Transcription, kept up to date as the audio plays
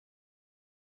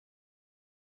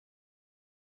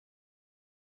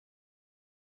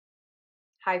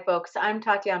Hi, folks. I'm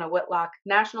Tatiana Whitlock,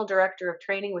 National Director of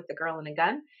Training with the Girl and a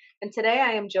Gun. And today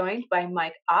I am joined by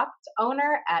Mike Opt,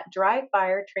 owner at Dry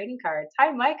Fire Trading Cards.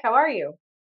 Hi, Mike. How are you?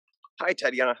 Hi,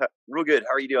 Tatiana. Real good.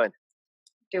 How are you doing?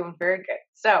 Doing very good.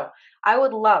 So, I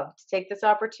would love to take this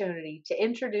opportunity to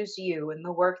introduce you and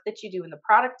the work that you do and the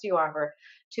products you offer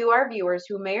to our viewers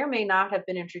who may or may not have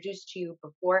been introduced to you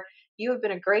before. You have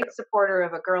been a great supporter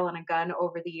of A Girl and a Gun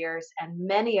over the years, and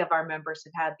many of our members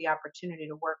have had the opportunity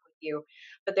to work with you.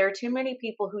 But there are too many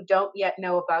people who don't yet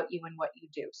know about you and what you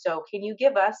do. So, can you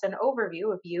give us an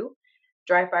overview of you,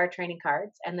 Dry Fire Training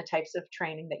Cards, and the types of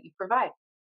training that you provide?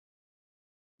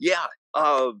 Yeah,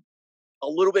 uh, a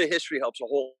little bit of history helps a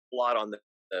whole lot on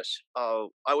this.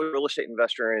 I was a real estate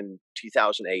investor in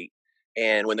 2008,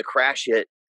 and when the crash hit,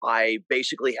 I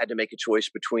basically had to make a choice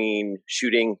between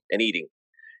shooting and eating.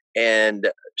 And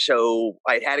so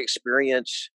I'd had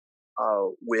experience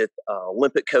with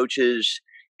Olympic coaches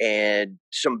and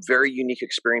some very unique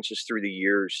experiences through the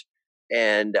years.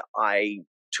 And I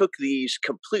took these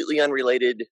completely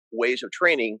unrelated ways of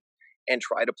training and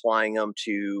tried applying them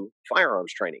to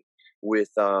firearms training with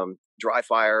dry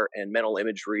fire and mental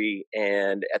imagery.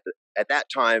 And at that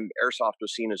time, airsoft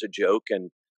was seen as a joke,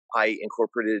 and I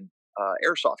incorporated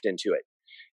airsoft into it.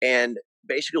 And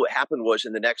basically, what happened was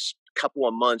in the next couple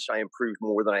of months, I improved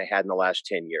more than I had in the last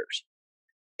 10 years.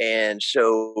 And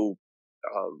so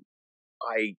um,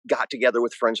 I got together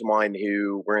with friends of mine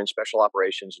who were in special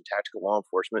operations and tactical law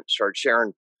enforcement, started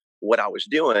sharing what I was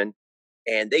doing,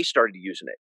 and they started using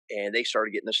it and they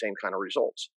started getting the same kind of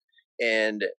results.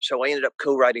 And so I ended up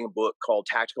co writing a book called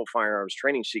Tactical Firearms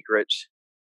Training Secrets.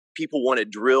 People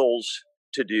wanted drills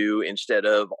to do instead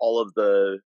of all of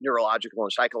the neurological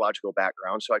and psychological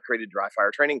background. So I created dry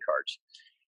fire training cards,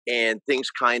 and things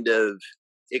kind of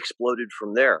exploded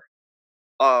from there.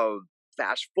 Uh,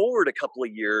 Fast forward a couple of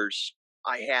years,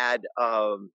 I had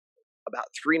about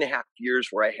 3.5 years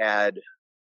where I had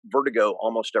vertigo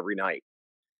almost every night.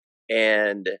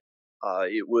 And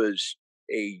it was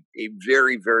a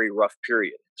very, very rough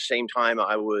period. At the same time,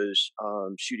 I was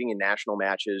shooting in national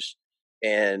matches,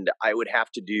 and I would have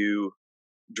to do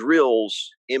drills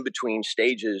in between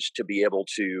stages to be able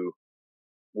to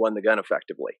run the gun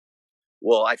effectively.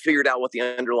 Well, I figured out what the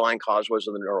underlying cause was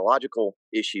of the neurological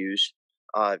issues.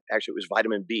 Actually, it was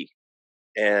vitamin B,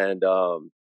 and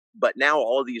but now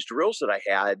all of these drills that I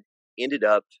had ended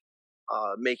up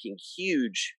making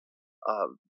huge uh,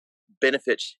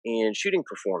 benefits in shooting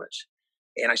performance.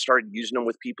 And I started using them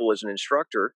with people as an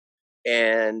instructor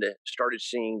and started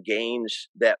seeing gains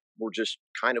that were just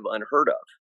kind of unheard of.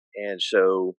 And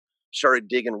so started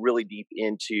digging really deep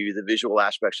into the visual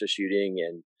aspects of shooting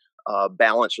and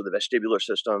balance of the vestibular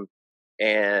system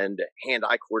and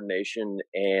hand-eye coordination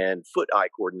and foot-eye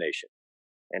coordination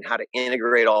and how to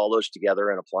integrate all those together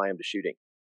and apply them to shooting.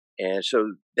 And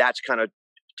so that's kind of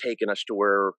taken us to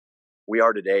where we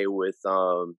are today with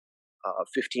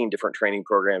 15 different training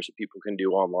programs that people can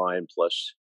do online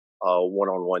plus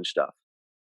one-on-one stuff.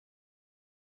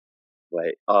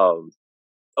 Right. Oh,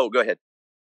 go ahead.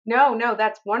 No, no,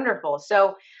 that's wonderful.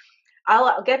 So,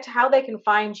 I'll get to how they can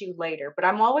find you later, but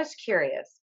I'm always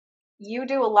curious. You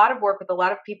do a lot of work with a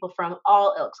lot of people from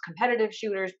all ilks, competitive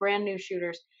shooters, brand new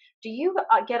shooters. Do you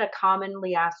get a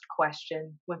commonly asked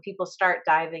question when people start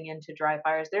diving into dry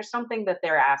fires? There's something that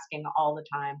they're asking all the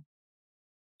time.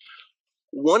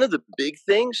 One of the big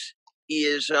things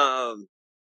is, and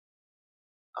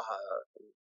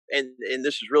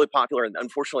this is really popular. And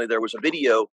unfortunately, there was a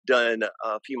video done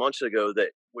a few months ago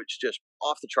that was just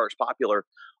off the charts popular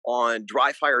on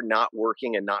dry fire not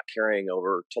working and not carrying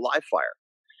over to live fire.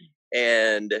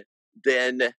 And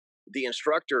then the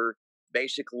instructor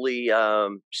basically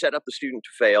set up the student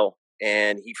to fail,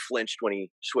 and he flinched when he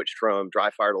switched from dry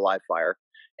fire to live fire.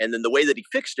 And then the way that he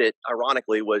fixed it,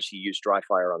 ironically, was he used dry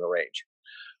fire on the range.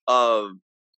 Um,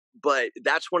 but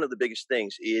that's one of the biggest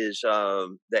things is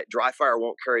that dry fire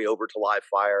won't carry over to live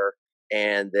fire,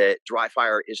 and that dry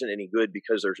fire isn't any good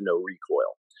because there's no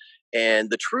recoil. And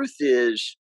the truth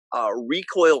is,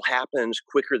 recoil happens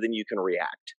quicker than you can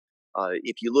react.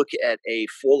 If you look at a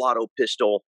full auto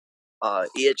pistol,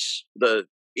 it's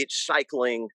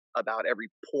cycling about every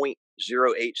 0.08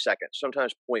 seconds,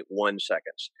 sometimes zero point 0.1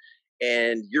 seconds,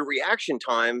 and your reaction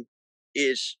time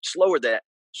is slower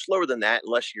than that,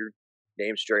 unless your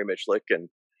name's Jerry Michlik, and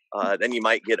then you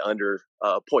might get under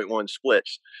zero point 0.1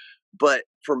 splits. But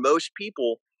for most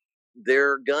people,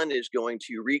 their gun is going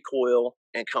to recoil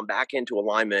and come back into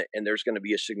alignment, and there's going to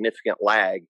be a significant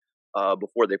lag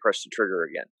before they press the trigger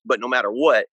again. But no matter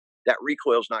what, that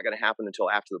recoil is not going to happen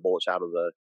until after the bullet's out of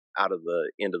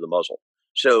the end of the muzzle.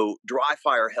 So dry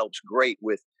fire helps great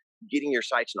with getting your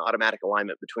sights in automatic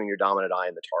alignment between your dominant eye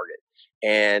and the target?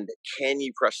 And can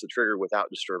you press the trigger without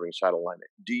disturbing sight alignment?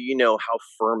 Do you know how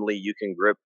firmly you can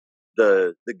grip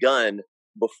the gun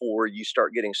before you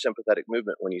start getting sympathetic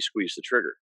movement when you squeeze the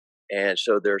trigger? And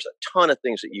so there's a ton of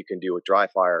things that you can do with dry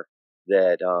fire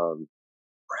that are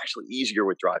actually easier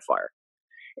with dry fire.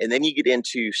 And then you get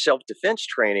into self defense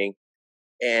training,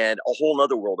 and a whole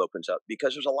nother world opens up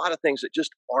because there's a lot of things that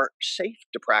just aren't safe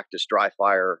to practice dry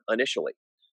fire initially.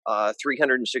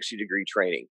 360-degree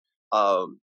training,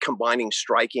 combining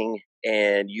striking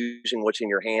and using what's in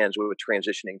your hands with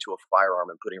transitioning to a firearm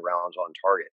and putting rounds on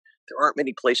target. There aren't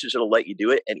many places that'll let you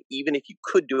do it. And even if you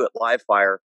could do it live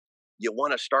fire, you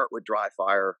want to start with dry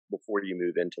fire before you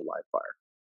move into live fire.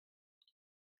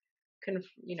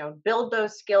 Build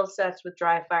those skill sets with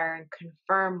dry fire and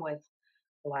confirm with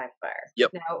live fire.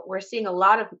 Yep. Now, we're seeing a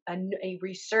lot of a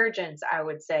resurgence, I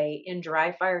would say, in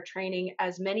dry fire training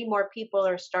as many more people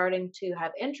are starting to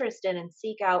have interest in and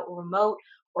seek out remote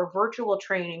or virtual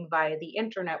training via the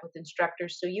internet with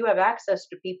instructors. So you have access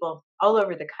to people all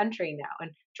over the country now.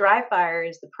 And dry fire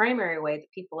is the primary way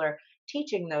that people are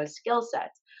teaching those skill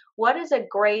sets. What is a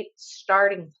great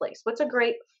starting place? What's a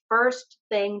great first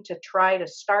thing to try to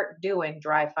start doing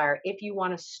dry fire if you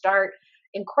want to start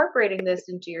incorporating this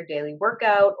into your daily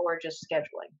workout or just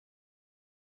scheduling?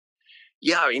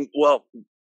 Yeah, I mean, well,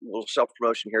 little self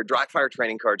promotion here.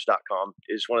 Dryfiretrainingcards.com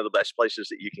is one of the best places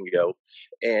that you can go.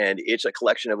 And it's a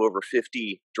collection of over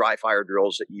 50 dry fire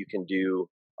drills that you can do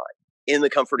in the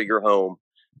comfort of your home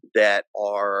that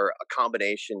are a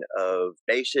combination of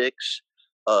basics,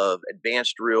 of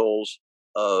advanced drills,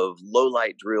 of low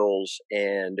light drills,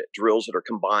 and drills that are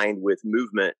combined with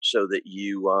movement so that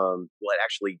you, well, it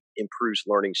actually improves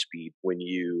learning speed when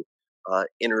you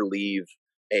interleave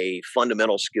a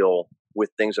fundamental skill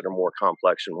with things that are more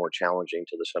complex and more challenging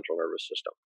to the central nervous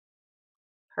system.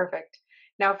 Perfect.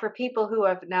 Now, for people who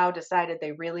have now decided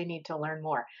they really need to learn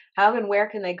more, how and where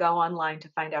can they go online to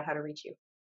find out how to reach you?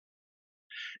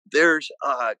 There's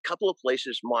a couple of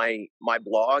places. My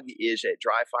blog is at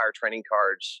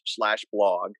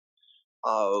dryfiretrainingcards/blog.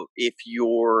 If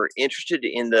you're interested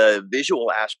in the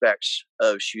visual aspects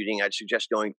of shooting, I'd suggest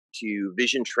going to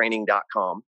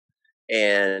visiontraining.com,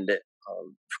 and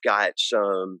we've got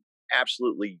some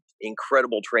absolutely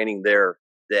incredible training there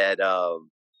that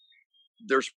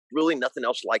there's really nothing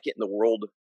else like it in the world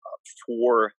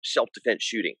for self-defense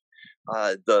shooting.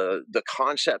 The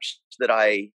concepts that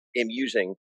I am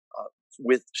using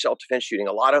with self-defense shooting,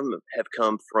 a lot of them have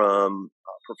come from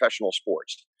professional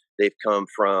sports. They've come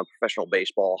from professional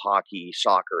baseball, hockey,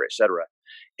 soccer, etc.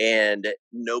 And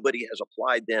nobody has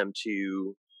applied them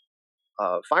to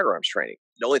firearms training.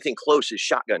 The only thing close is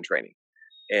shotgun training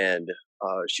and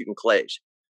shooting clays,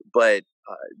 but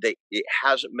it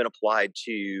hasn't been applied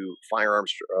to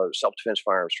firearms, self-defense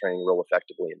firearms training real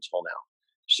effectively until now.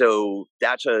 So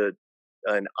that's an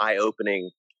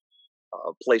eye-opening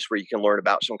place where you can learn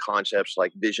about some concepts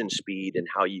like vision speed and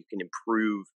how you can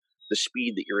improve the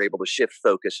speed that you're able to shift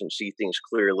focus and see things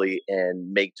clearly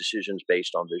and make decisions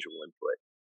based on visual input.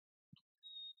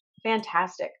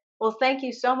 Fantastic. Well, thank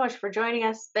you so much for joining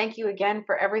us. Thank you again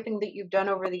for everything that you've done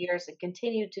over the years and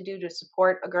continue to do to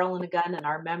support A Girl and a Gun and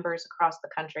our members across the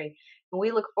country. And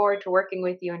we look forward to working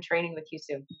with you and training with you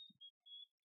soon.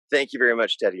 Thank you very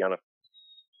much, Tatiana.